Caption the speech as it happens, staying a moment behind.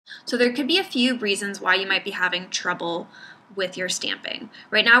So there could be a few reasons why you might be having trouble with your stamping.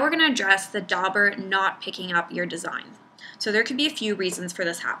 Right now we're going to address the dauber not picking up your design. So there could be a few reasons for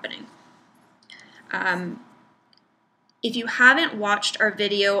this happening. If you haven't watched our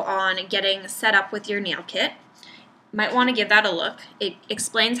video on getting set up with your nail kit, you might want to give that a look. It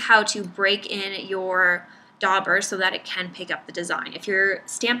explains how to break in your dauber so that it can pick up the design. If your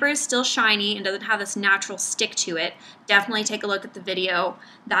stamper is still shiny and doesn't have this natural stick to it, definitely take a look at the video.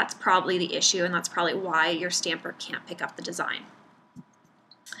 That's probably the issue, and that's probably why your stamper can't pick up the design.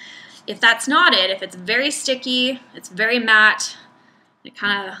 If that's not it, if it's very sticky, it's very matte, it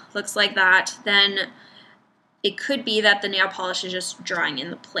kind of looks like that, then it could be that the nail polish is just drying in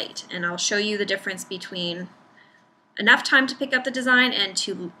the plate. And I'll show you the difference between enough time to pick up the design and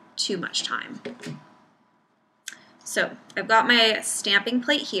too much time. So I've got my stamping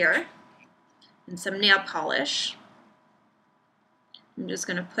plate here and some nail polish. I'm just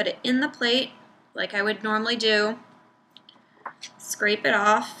going to put it in the plate like I would normally do. Scrape it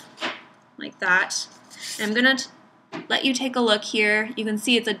off like that. And I'm going to let you take a look here. You can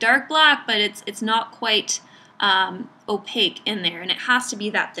see it's a dark black, but it's not quite opaque in there, and it has to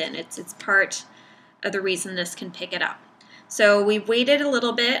be that thin. It's part of the reason this can pick it up. So we waited a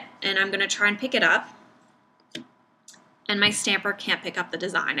little bit, and I'm going to try and pick it up. And my stamper can't pick up the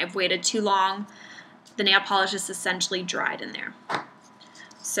design. I've waited too long. The nail polish is essentially dried in there.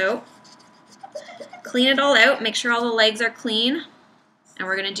 So clean it all out, make sure all the legs are clean, and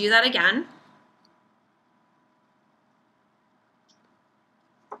we're going to do that again.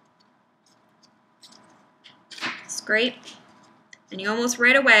 Scrape, and you almost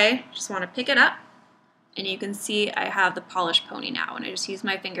right away just want to pick it up, and you can see I have the polish pony now, and I just use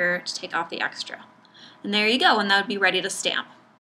my finger to take off the extra. And there you go, and that would be ready to stamp.